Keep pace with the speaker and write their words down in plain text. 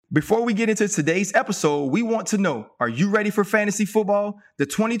Before we get into today's episode, we want to know, are you ready for fantasy football? The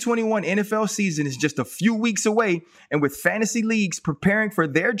 2021 NFL season is just a few weeks away, and with fantasy leagues preparing for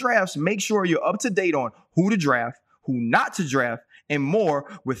their drafts, make sure you're up to date on who to draft, who not to draft, and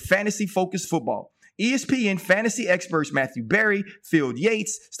more with Fantasy Focused Football. ESPN fantasy experts Matthew Berry, Phil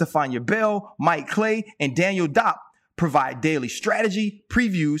Yates, Stephania Bell, Mike Clay, and Daniel Dopp provide daily strategy,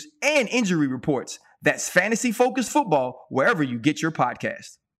 previews, and injury reports. That's Fantasy Focused Football wherever you get your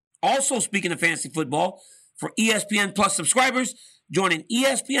podcast. Also, speaking of fantasy football, for ESPN Plus subscribers, join an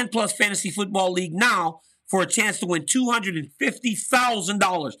ESPN Plus Fantasy Football League now for a chance to win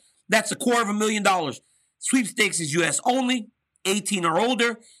 $250,000. That's $250,000. Sweepstakes is U.S. only, 18 or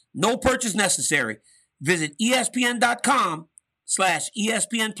older, no purchase necessary. Visit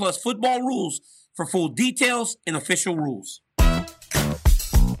ESPN.com/ESPN Plus Football Rules for full details and official rules.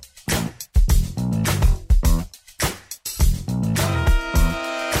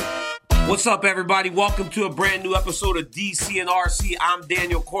 What's up, everybody? Welcome to a brand new episode of DC and RC. I'm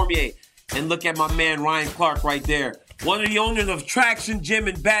Daniel Cormier, and look at my man Ryan Clark right there. One of the owners of Traction Gym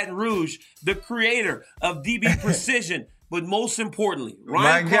in Baton Rouge, the creator of DB Precision, but most importantly,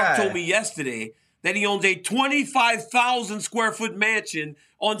 Ryan Clark told me yesterday that he owns a 25,000 square foot mansion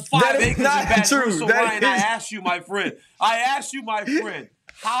on 5 acres in Baton Rouge. So Ryan, I ask you, my friend,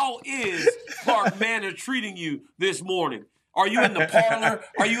 how is Clark Manor treating you this morning? Are you in the parlor?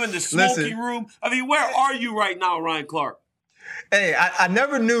 Are you in the smoking room? I mean, where are you right now, Ryan Clark? Hey, I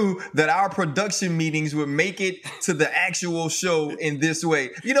never knew that our production meetings would make it to the actual show in this way.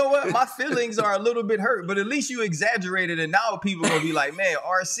 You know what? My feelings are a little bit hurt, but at least you exaggerated, and now people are going to be like, man,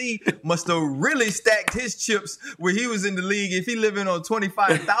 RC must have really stacked his chips where he was in the league if he living on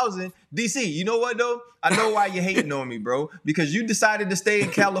 25,000. DC, you know what, though? I know why you're hating on me, bro, because you decided to stay in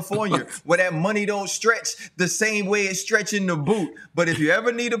California where that money don't stretch the same way it's stretching the boot. But if you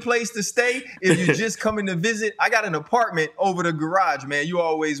ever need a place to stay, if you're just coming to visit, I got an apartment over the garage, man. You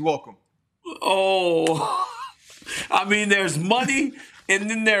always welcome. Oh, I mean, there's money, and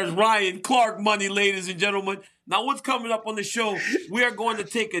then there's Ryan Clark money, ladies and gentlemen. Now, what's coming up on the show? We are going to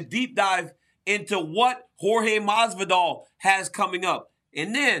take a deep dive into what Jorge Masvidal has coming up.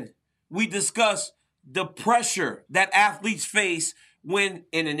 And then we discuss the pressure that athletes face when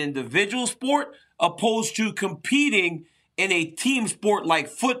in an individual sport opposed to competing in a team sport like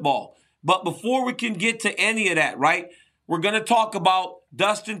football. But before we can get to any of that, right, we're going to talk about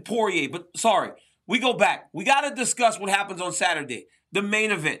Dustin Poirier. But sorry, we go back. We got to discuss what happens on Saturday, the main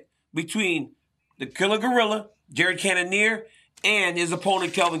event between the Killer Gorilla, Jared Cannonier, and his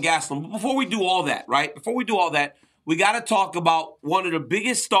opponent, Kelvin Gastelum. But before we do all that, right, we got to talk about one of the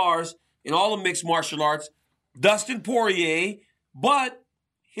biggest stars in all of mixed martial arts, Dustin Poirier, but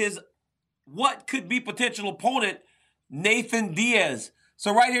his what could be potential opponent, Nathan Diaz.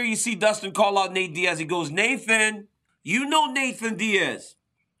 So right here you see Dustin call out Nate Diaz. He goes, Nathan, you know Nathan Diaz.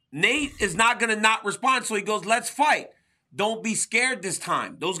 Nate is not going to not respond, so he goes, let's fight. Don't be scared this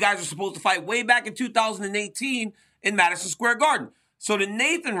time. Those guys are supposed to fight way back in 2018 in Madison Square Garden. So then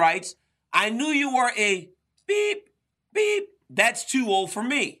Nathan writes, I knew you were a beep, beep. That's 2-0 for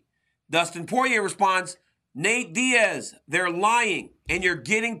me. Dustin Poirier responds, Nate Diaz, they're lying, and you're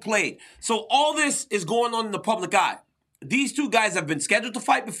getting played. So all this is going on in the public eye. These two guys have been scheduled to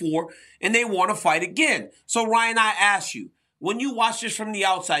fight before, and they want to fight again. So, Ryan, I ask you, when you watch this from the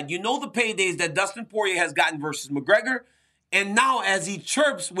outside, you know the paydays that Dustin Poirier has gotten versus McGregor, and now as he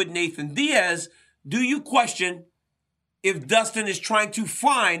chirps with Nathan Diaz, do you question if Dustin is trying to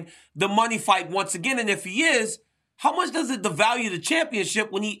find the money fight once again? And if he is, how much does it devalue the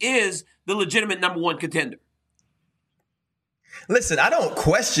championship when he is the legitimate number one contender? Listen, I don't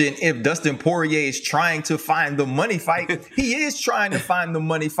question if Dustin Poirier is trying to find the money fight. He is trying to find the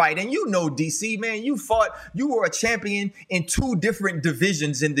money fight. And you know, DC, man, you were a champion in 2 different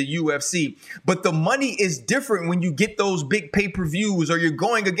divisions in the UFC. But the money is different when you get those big pay-per-views or you're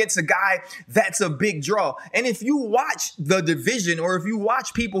going against a guy that's a big draw. And if you watch the division or if you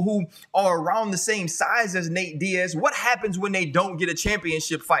watch people who are around the same size as Nate Diaz, what happens when they don't get a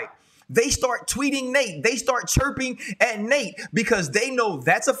championship fight? They start tweeting Nate. They start chirping at Nate because they know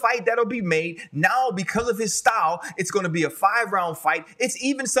that's a fight that'll be made. Now, because of his style, it's going to be a 5-round fight. It's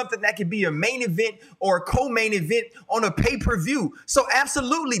even something that could be a main event or a co-main event on a pay-per-view. So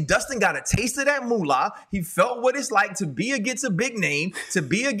absolutely, Dustin got a taste of that moolah. He felt what it's like to be against a big name, to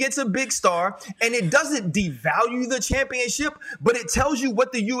be against a big star. And it doesn't devalue the championship, but it tells you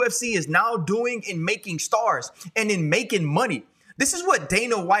what the UFC is now doing in making stars and in making money. This is what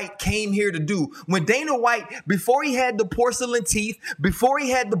Dana White came here to do. When Dana White, before he had the porcelain teeth, before he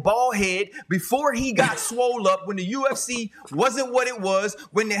had the bald head, before he got swole up, when the UFC wasn't what it was,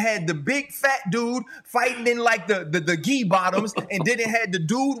 when they had the big fat dude fighting in like the gi bottoms, and then it had the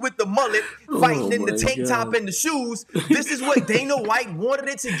dude with the mullet fighting in the tank top and the shoes. This is what Dana White wanted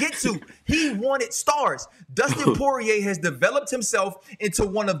it to get to. He wanted stars. Dustin Poirier has developed himself into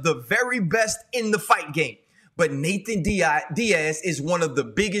one of the very best in the fight game. But Nathan Diaz is one of the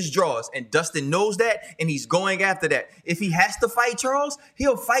biggest draws, and Dustin knows that, and he's going after that. If he has to fight Charles,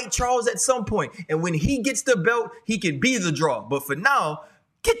 he'll fight Charles at some point. And when he gets the belt, he can be the draw. But for now,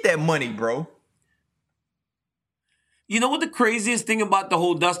 get that money, bro. You know what the craziest thing about the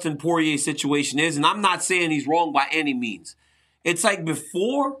whole Dustin Poirier situation is? And I'm not saying he's wrong by any means. It's like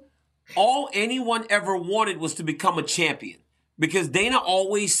before, all anyone ever wanted was to become a champion. Because Dana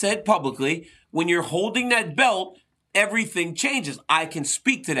always said publicly, when you're holding that belt, everything changes. I can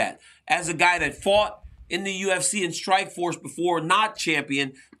speak to that. As a guy that fought in the UFC and Strikeforce before, not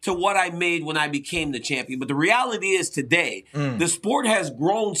champion, to what I made when I became the champion. But the reality is today, the sport has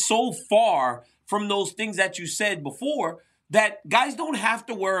grown so far from those things that you said before that guys don't have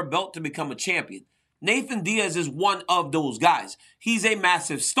to wear a belt to become a champion. Nathan Diaz is one of those guys. He's a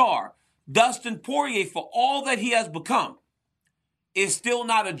massive star. Dustin Poirier, for all that he has become, is still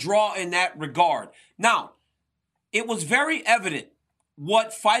not a draw in that regard. Now, it was very evident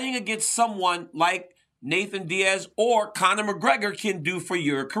what fighting against someone like Nathan Diaz or Conor McGregor can do for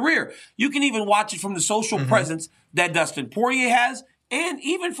your career. You can even watch it from the social presence that Dustin Poirier has, and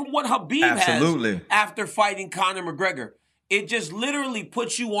even from what Khabib has after fighting Conor McGregor. It just literally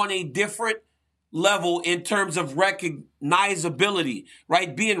puts you on a different level in terms of recognizability,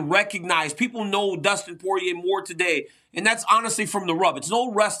 right? Being recognized. People know Dustin Poirier more today, and that's honestly from the rub. It's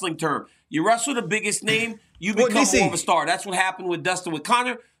no wrestling term. You wrestle the biggest name, you become more of a star. That's what happened with Dustin with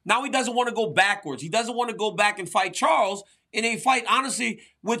Conor. Now he doesn't want to go backwards. He doesn't want to go back and fight Charles in a fight, honestly,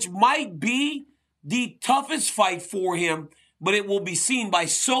 which might be the toughest fight for him, but it will be seen by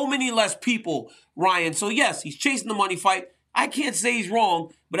so many less people, Ryan. So yes, he's chasing the money fight. I can't say he's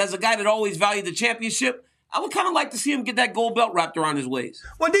wrong, but as a guy that always valued the championship, I would kind of like to see him get that gold belt wrapped around his waist.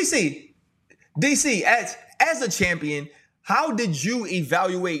 Well, DC, as a champion, how did you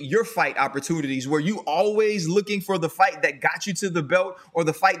evaluate your fight opportunities? Were you always looking for the fight that got you to the belt or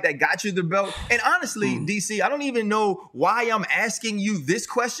the fight that got you the belt? And honestly, DC, I don't even know why I'm asking you this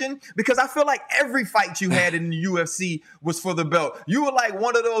question, because I feel like every fight you had in the UFC was for the belt. You were like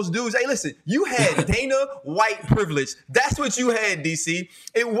one of those dudes. Hey, listen, you had Dana White privilege. That's what you had, DC.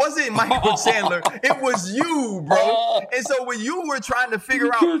 It wasn't Michael Chandler. It was you, bro. And so when you were trying to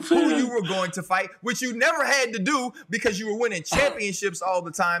figure out who you were going to fight, which you never had to do because you were winning championships all the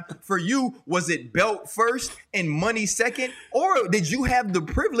time, for you, was it belt first and money second? Or did you have the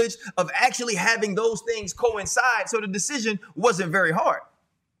privilege of actually having those things coincide so the decision wasn't very hard?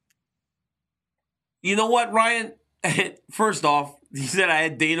 You know what, Ryan? First off, you said I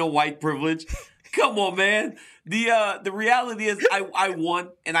had Dana White privilege. Come on, man. The reality is I won,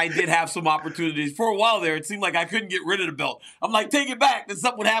 and I did have some opportunities. For a while there, it seemed like I couldn't get rid of the belt. I'm like, take it back. Then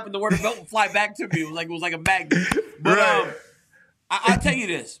something would happen to where the belt would fly back to me. It was like a magnet. But I'll tell you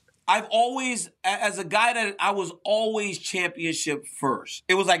this. I've always, as a guy that I was always championship first.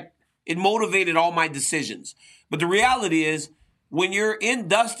 It was like, it motivated all my decisions. But the reality is, when you're in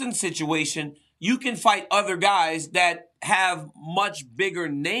Dustin's situation, you can fight other guys that have much bigger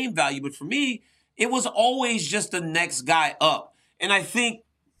name value. But for me, it was always just the next guy up. And I think,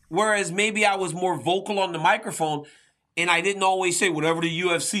 whereas maybe I was more vocal on the microphone and I didn't always say whatever the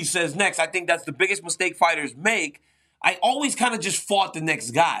UFC says next, I think that's the biggest mistake fighters make. I always kind of just fought the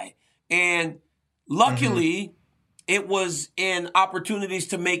next guy. And luckily, it was in opportunities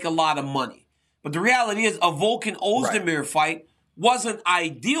to make a lot of money. But the reality is, a Volkan Ozdemir fight wasn't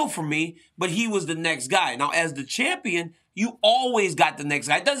ideal for me, but he was the next guy. Now, as the champion, you always got the next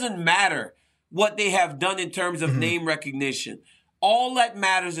guy. It doesn't matter what they have done in terms of name recognition. All that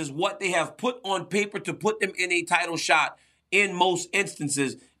matters is what they have put on paper to put them in a title shot in most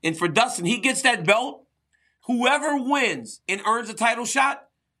instances. And for Dustin, he gets that belt. Whoever wins and earns a title shot,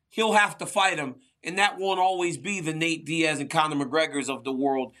 he'll have to fight him. And that won't always be the Nate Diaz and Conor McGregors of the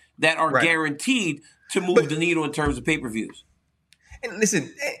world that are guaranteed to move the needle in terms of pay-per-views. And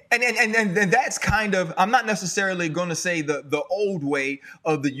listen, and that's kind of, I'm not necessarily going to say the old way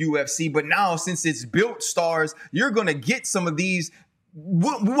of the UFC, but now since it's built stars, you're going to get some of these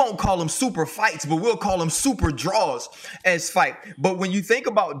we won't call them super fights, but we'll call them super draws as fight. But when you think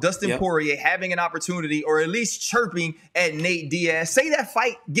about Dustin Poirier having an opportunity or at least chirping at Nate Diaz, say that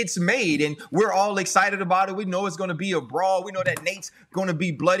fight gets made and we're all excited about it. We know it's going to be a brawl. We know that Nate's going to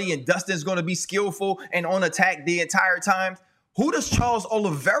be bloody and Dustin's going to be skillful and on attack the entire time. Who does Charles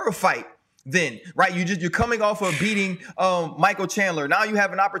Oliveira fight then, right? You're coming off of beating Michael Chandler. Now you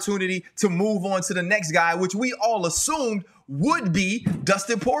have an opportunity to move on to the next guy, which we all assumed would be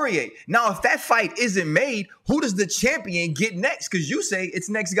Dustin Poirier. Now, if that fight isn't made, who does the champion get next? Because you say it's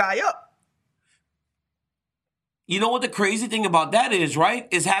next guy up. You know what the crazy thing about that is, right?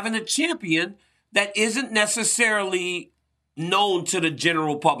 Is having a champion that isn't necessarily known to the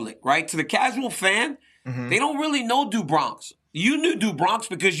general public, right? To the casual fan, they don't really know Do Bronx. You knew Do Bronx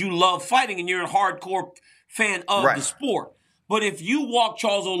because you love fighting and you're a hardcore fan of the sport. But if you walk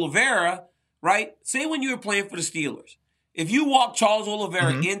Charles Oliveira, right, say when you were playing for the Steelers, if you walk Charles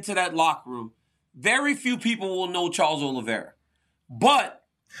Oliveira into that locker room, very few people will know Charles Oliveira. But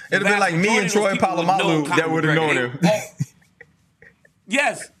it'll be like me and Troy Polamalu that would have known him.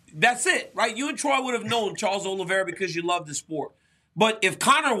 Yes, that's it, right? You and Troy would have known Charles Oliveira because you love the sport. But if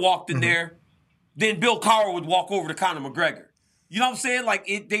Conor walked in there, then Bill Cowher would walk over to Conor McGregor. You know what I'm saying? Like,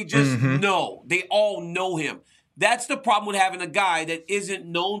 they just know. They all know him. That's the problem with having a guy that isn't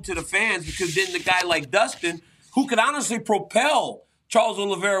known to the fans, because then the guy like Dustin, who could honestly propel Charles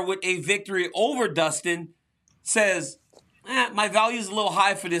Oliveira with a victory over Dustin, says, my value is a little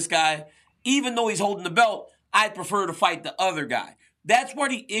high for this guy. Even though he's holding the belt, I'd prefer to fight the other guy. That's where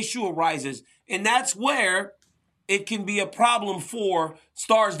the issue arises. And that's where it can be a problem for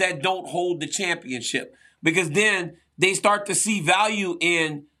stars that don't hold the championship, because then they start to see value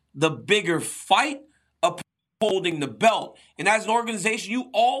in the bigger fight of holding the belt. And as an organization, you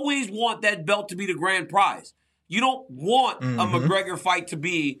always want that belt to be the grand prize. You don't want a McGregor fight to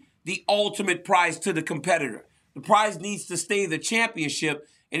be the ultimate prize to the competitor. The prize needs to stay the championship.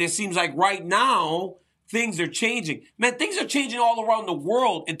 And it seems like right now, things are changing. Man, things are changing all around the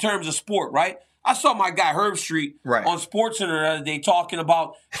world in terms of sport, right? I saw my guy Herb Street on SportsCenter the other day talking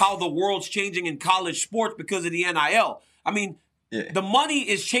about how the world's changing in college sports because of the NIL. I mean, the money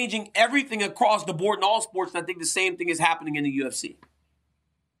is changing everything across the board in all sports, and I think the same thing is happening in the UFC.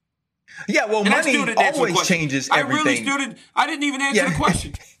 Yeah, well, money always changes everything. I really stood. I didn't even answer the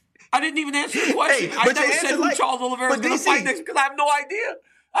question. I didn't even answer the question. I never said who Charles Oliveira is going to fight next because I have no idea.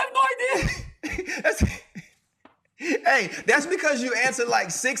 Hey, that's because you answered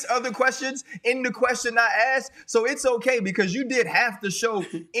like 6 other questions in the question I asked. So it's okay because you did half the show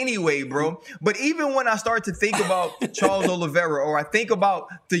anyway, bro. But even when I start to think about Charles Oliveira or I think about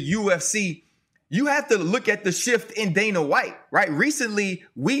the UFC, you have to look at the shift in Dana White, right? Recently,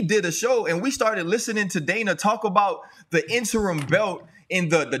 we did a show and we started listening to Dana talk about the interim belt in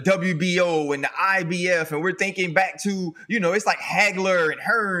the WBO and the IBF, and we're thinking back to, it's like Hagler and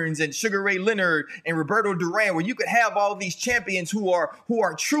Hearns and Sugar Ray Leonard and Roberto Duran, where you could have all these champions who are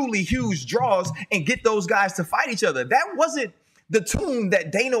truly huge draws and get those guys to fight each other. That wasn't the tune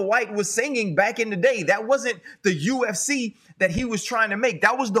that Dana White was singing back in the day. That wasn't the UFC that he was trying to make.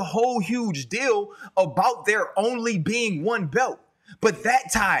 That was the whole huge deal about there only being one belt. But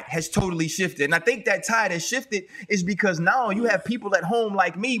that tide has totally shifted. And I think that tide has shifted is because now you have people at home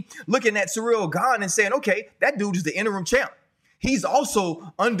like me looking at Ciryl Gane and saying, okay, that dude is the interim champ. He's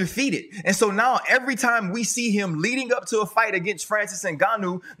also undefeated. And so now every time we see him leading up to a fight against Francis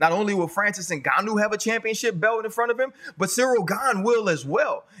Ngannou, not only will Francis Ngannou have a championship belt in front of him, but Ciryl Gane will as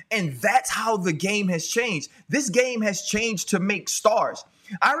well. And that's how the game has changed. This game has changed to make stars.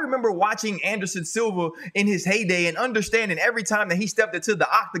 I remember watching Anderson Silva in his heyday and understanding every time that he stepped into the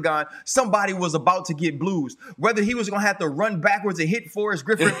octagon, somebody was about to get blues. Whether he was going to have to run backwards and hit Forrest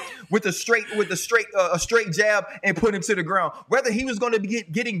Griffin with a straight jab and put him to the ground. Whether he was going to be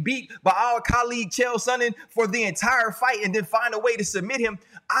getting beat by our colleague Chael Sonnen for the entire fight and then find a way to submit him,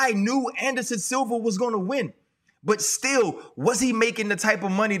 I knew Anderson Silva was going to win. But still, was he making the type of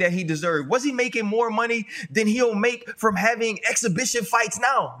money that he deserved? Was he making more money than he'll make from having exhibition fights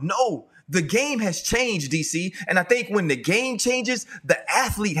now? No, the game has changed, DC. And I think when the game changes, the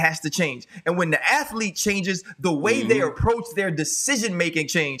athlete has to change. And when the athlete changes, the way they approach their decision-making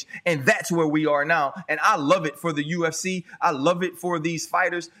change. And that's where we are now. And I love it for the UFC. I love it for these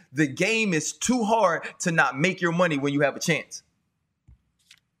fighters. The game is too hard to not make your money when you have a chance.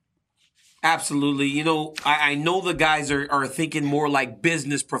 Absolutely. I know the guys are thinking more like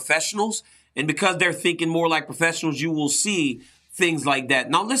business professionals. And because they're thinking more like professionals, you will see things like that.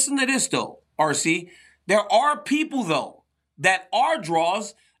 Now, listen to this, though, RC. There are people, though, that are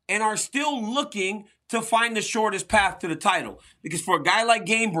draws and are still looking to find the shortest path to the title. Because for a guy like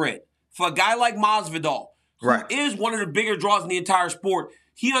Gamebred, for a guy like Masvidal, who is one of the bigger draws in the entire sport,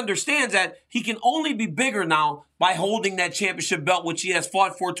 he understands that he can only be bigger now by holding that championship belt, which he has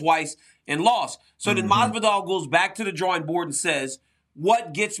fought for twice and lost. So then Masvidal goes back to the drawing board and says,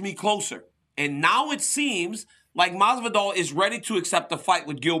 what gets me closer? And now it seems like Masvidal is ready to accept the fight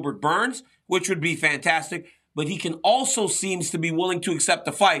with Gilbert Burns, which would be fantastic. But he can also seems to be willing to accept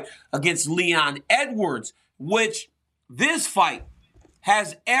the fight against Leon Edwards, which this fight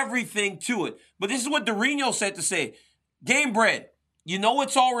has everything to it. But this is what Durinho said to say, Gamebred, you know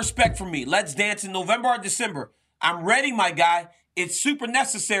it's all respect for me. Let's dance in November or December. I'm ready, my guy. It's super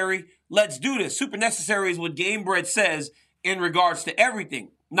necessary. Let's do this. Super necessary is what Gamebred says in regards to everything.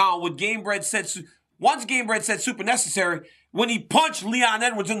 Now, what Gamebred said, once Gamebred said super necessary, when he punched Leon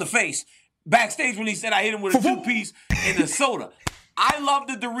Edwards in the face, backstage when he said I hit him with a 2-piece in the soda. I love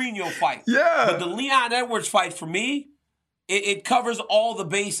the Durinho fight. Yeah. But the Leon Edwards fight, for me, it covers all the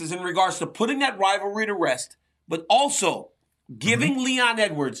bases in regards to putting that rivalry to rest, but also giving Leon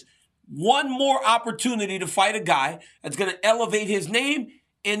Edwards one more opportunity to fight a guy that's going to elevate his name,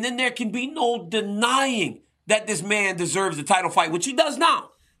 and then there can be no denying that this man deserves the title fight, which he does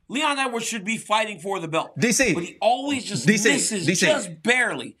now. Leon Edwards should be fighting for the belt. DC. But he always just misses just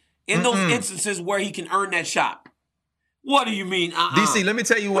barely in those instances where he can earn that shot. What do you mean? DC, let me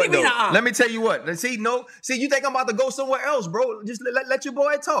tell you what, though. Let me tell you what. See, you think I'm about to go somewhere else, bro. Just let your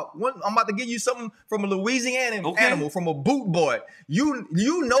boy talk. I'm about to give you something from a Louisiana animal, from a boot boy. You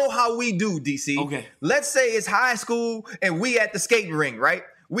know how we do, DC. Okay. Let's say it's high school and we at the skating ring, right?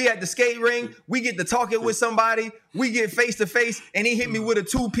 We at the skate ring, we get to talking with somebody, we get face to face, and he hit me with a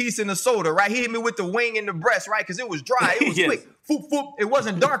 2-piece in the soda, right? He hit me with the wing in the breast, right? Because it was dry, it was quick. Foop, foop. It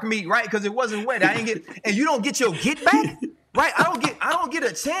wasn't dark meat, right? Because it wasn't wet. I didn't get, and you don't get your get back, right? I don't get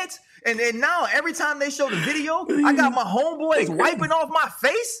a chance. And now every time they show the video, I got my homeboys wiping off my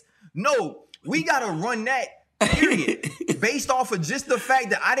face. No, we gotta run that. Period. Based off of just the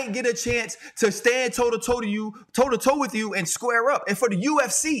fact that I didn't get a chance to stand toe-to-toe with you and square up. And for the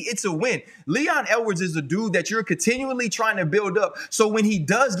UFC, it's a win. Leon Edwards is a dude that you're continually trying to build up. So when he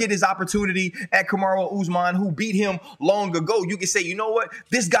does get his opportunity at Kamaru Usman, who beat him long ago, you can say, you know what?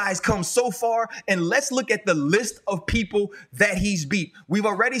 This guy's come so far, and let's look at the list of people that he's beat. We've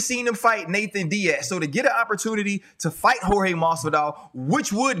already seen him fight Nathan Diaz. So to get an opportunity to fight Jorge Masvidal,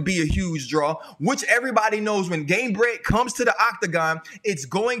 which would be a huge draw, which everybody knows when Gamebred comes to the octagon, it's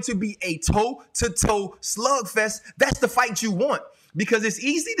going to be a toe-to-toe slugfest. That's the fight you want. Because it's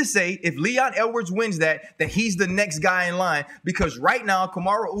easy to say if Leon Edwards wins that he's the next guy in line. Because right now,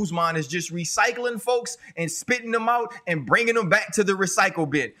 Kamaru Usman is just recycling folks and spitting them out and bringing them back to the recycle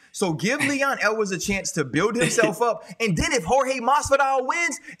bin. So give Leon Edwards a chance to build himself up. And then if Jorge Masvidal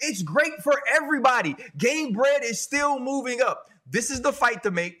wins, it's great for everybody. Gamebred is still moving up. This is the fight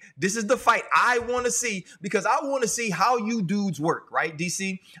to make. This is the fight I want to see because I want to see how you dudes work, right,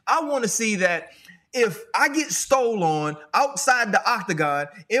 DC? I want to see that if I get stole on outside the octagon,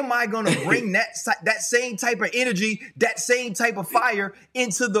 am I going to bring that same type of energy, that same type of fire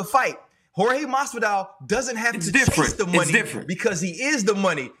into the fight? Jorge Masvidal doesn't have to chase the money because he is the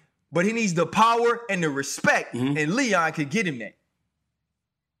money, but he needs the power and the respect, and Leon can get him that.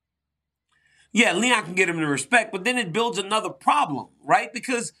 Yeah, Leon can get him the respect, but then it builds another problem, right?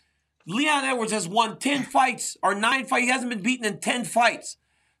 Because Leon Edwards has won 10 fights or 9 fights. He hasn't been beaten in 10 fights.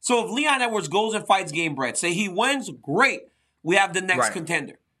 So if Leon Edwards goes and fights Gamebred, say he wins, great. We have the next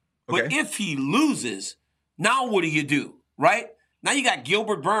contender. But if he loses, now what do? Right? Now you got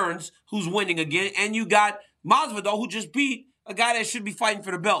Gilbert Burns, who's winning again, and you got Masvidal, who just beat a guy that should be fighting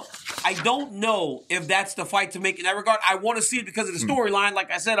for the belt. I don't know if that's the fight to make in that regard. I want to see it because of the storyline.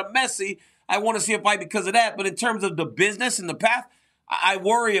 Like I said, I'm messy. I want to see a fight because of that. But in terms of the business and the path, I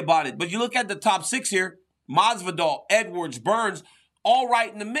worry about it. But you look at the top 6 here, Masvidal, Edwards, Burns, all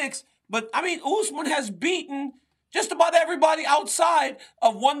right in the mix. But, I mean, Usman has beaten just about everybody outside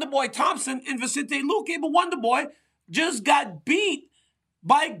of Wonderboy Thompson and Vicente Luque. But Wonderboy just got beat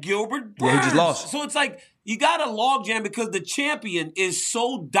by Gilbert Burns. Yeah, he just lost. So it's like you got a logjam because the champion is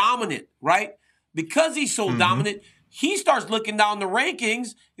so dominant, right? Because he's so dominant, he starts looking down the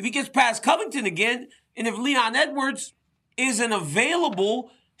rankings. If he gets past Covington again, and if Leon Edwards isn't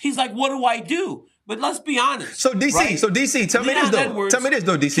available, he's like, what do I do? But let's be honest. So DC, right? Tell me this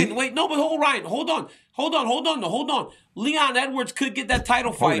though, DC. Hold on. Leon Edwards could get that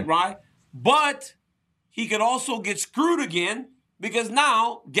title fight, right? But he could also get screwed again because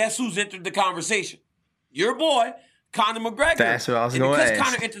now, guess who's entered the conversation? Your boy, Conor McGregor. That's what I was going to ask. Because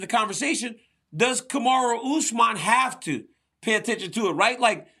Conor entered the conversation, does Kamaru Usman have to pay attention to it, right?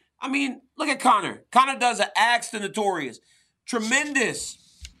 Like, I mean, look at Conor. Conor does an Axe the Notorious. Tremendous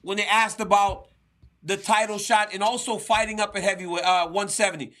when they asked about the title shot and also fighting up at heavyweight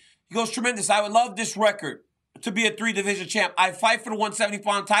 170. He goes, tremendous. I would love this record to be a 3-division champ. I fight for the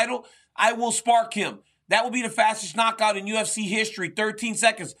 170-pound title. I will spark him. That will be the fastest knockout in UFC history, 13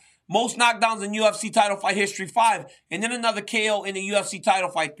 seconds. Most knockdowns in UFC title fight history, 5. And then another KO in the UFC title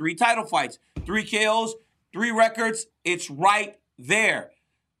fight, 3 title fights, 3 KOs, 3 records. It's right there.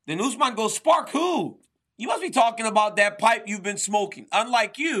 Then Usman goes, spark who? You must be talking about that pipe you've been smoking.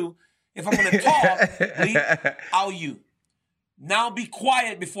 Unlike you, if I'm going to talk, Lee, I'll you. Now be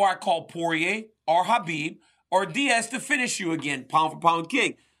quiet before I call Poirier or Khabib or Diaz to finish you again, pound for pound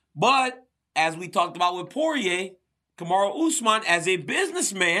king. But as we talked about with Poirier, Kamaru Usman, as a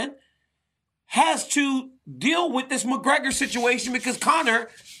businessman, has to deal with this McGregor situation because Conor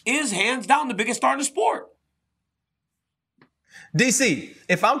is hands down the biggest star in the sport. DC,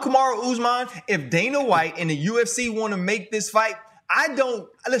 if I'm Kamaru Usman, if Dana White and the UFC want to make this fight, I'm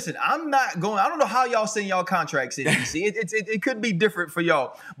not going, I don't know how y'all send y'all contracts in, DC. It could be different for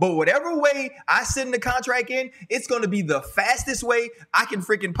y'all. But whatever way I send the contract in, it's going to be the fastest way I can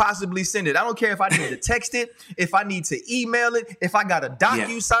freaking possibly send it. I don't care if I need to text it, if I need to email it, if I got to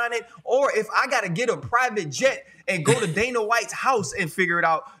DocuSign it, or if I got to get a private jet and go to Dana White's house and figure it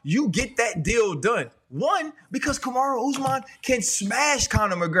out. You get that deal done. One, because Kamaru Usman can smash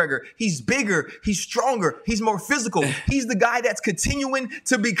Conor McGregor. He's bigger, he's stronger, he's more physical. He's the guy that's continuing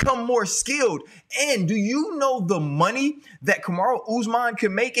to become more skilled. And do you know the money that Kamaru Usman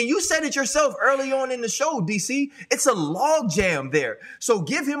can make? And you said it yourself early on in the show, DC. It's a logjam there. So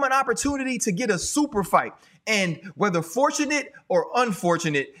give him an opportunity to get a super fight. And whether fortunate or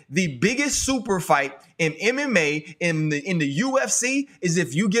unfortunate, the biggest super fight in MMA, in the UFC, is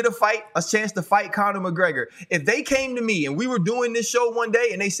if you get a chance to fight Conor McGregor. If they came to me and we were doing this show one day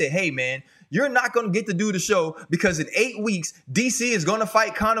and they said, hey, man, you're not going to get to do the show because in 8 weeks, DC is going to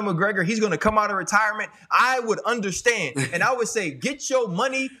fight Conor McGregor. He's going to come out of retirement. I would understand. And I would say, get your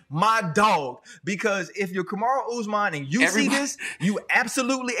money, my dog. Because if you're Kamaru Usman and you see this, you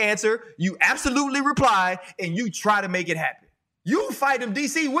absolutely answer, you absolutely reply, and you try to make it happen. You fight him,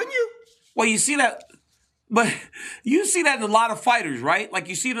 DC, wouldn't you? Well, you see that, but you see that in a lot of fighters, right? Like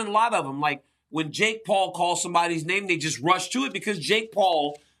you see it in a lot of them. Like when Jake Paul calls somebody's name, they just rush to it because Jake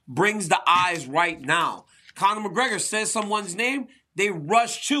Paul brings the eyes right now. Conor McGregor says someone's name, they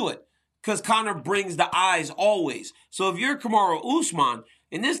rush to it because Conor brings the eyes always. So if you're Kamaru Usman,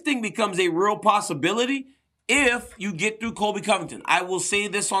 and this thing becomes a real possibility if you get through Colby Covington. I will say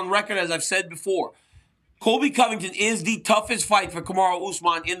this on record, as I've said before. Colby Covington is the toughest fight for Kamaru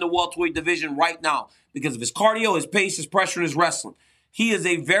Usman in the welterweight division right now because of his cardio, his pace, his pressure, and his wrestling. He is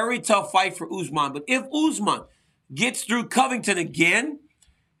a very tough fight for Usman. But if Usman gets through Covington again,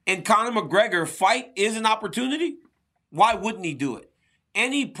 and Conor McGregor fight is an opportunity, why wouldn't he do it?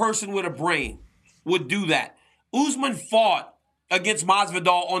 Any person with a brain would do that. Usman fought against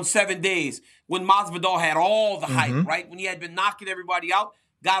Masvidal on 7 days when Masvidal had all the hype, right? When he had been knocking everybody out,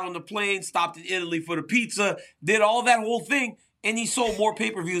 got on the plane, stopped in Italy for the pizza, did all that whole thing, and he sold more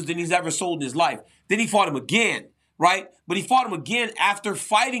pay-per-views than he's ever sold in his life. Then he fought him again, right? But he fought him again after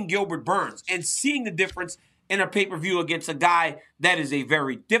fighting Gilbert Burns and seeing the difference in a pay-per-view against a guy that is a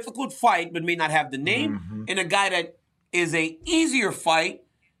very difficult fight but may not have the name, and a guy that is a easier fight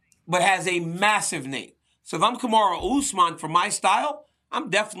but has a massive name. So if I'm Kamaru Usman for my style, I'm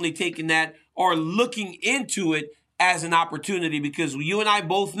definitely taking that or looking into it as an opportunity because you and I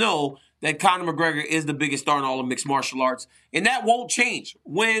both know that Conor McGregor is the biggest star in all of mixed martial arts. And that won't change.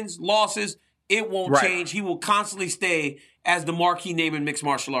 Wins, losses, it won't change. He will constantly stay as the marquee name in mixed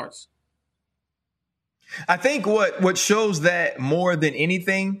martial arts. I think what shows that more than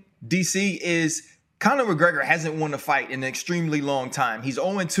anything, DC, is Conor McGregor hasn't won a fight in an extremely long time. He's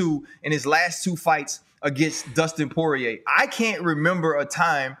 0-2 in his last 2 fights against Dustin Poirier. I can't remember a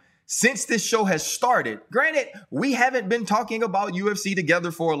time since this show has started. Granted, we haven't been talking about UFC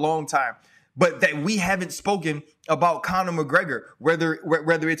together for a long time, but that we haven't spoken about Conor McGregor,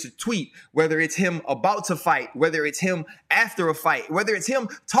 whether it's a tweet, whether it's him about to fight, whether it's him after a fight, whether it's him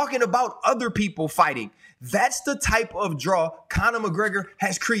talking about other people fighting. That's the type of draw Conor McGregor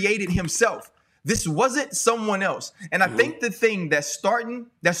has created himself. This wasn't someone else. And I think the thing that's starting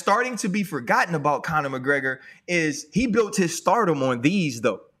to be forgotten about Conor McGregor is he built his stardom on these,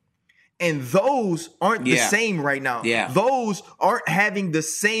 though. And those aren't the same right now. Yeah. Those aren't having the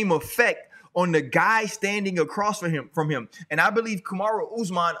same effect on the guy standing across from him. And I believe Kamaru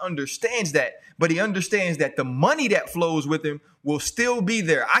Usman understands that, but he understands that the money that flows with him will still be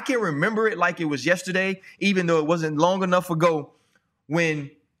there. I can remember it like it was yesterday, even though it wasn't long enough ago,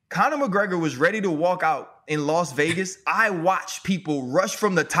 when Conor McGregor was ready to walk out in Las Vegas. I watched people rush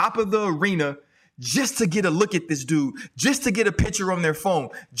from the top of the arena just to get a look at this dude, just to get a picture on their phone,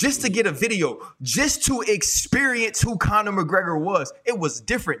 just to get a video, just to experience who Conor McGregor was. It was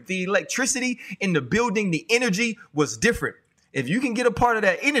different. The electricity in the building, the energy was different. If you can get a part of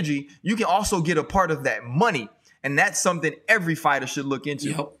that energy, you can also get a part of that money. And that's something every fighter should look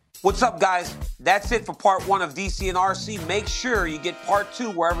into. Yep. What's up, guys? That's it for part 1 of DC and RC. Make sure you get part 2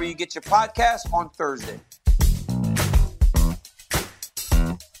 wherever you get your podcast on Thursday.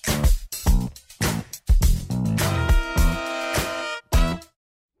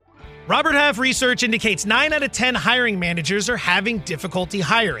 Robert Half research indicates 9 out of 10 hiring managers are having difficulty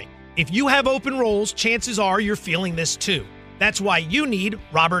hiring. If you have open roles, chances are you're feeling this too. That's why you need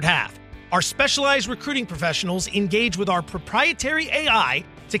Robert Half. Our specialized recruiting professionals engage with our proprietary AI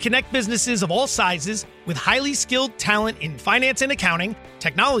to connect businesses of all sizes with highly skilled talent in finance and accounting,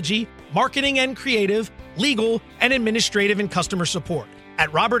 technology, marketing and creative, legal, and administrative and customer support.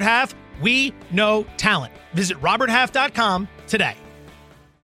 At Robert Half, we know talent. Visit roberthalf.com today.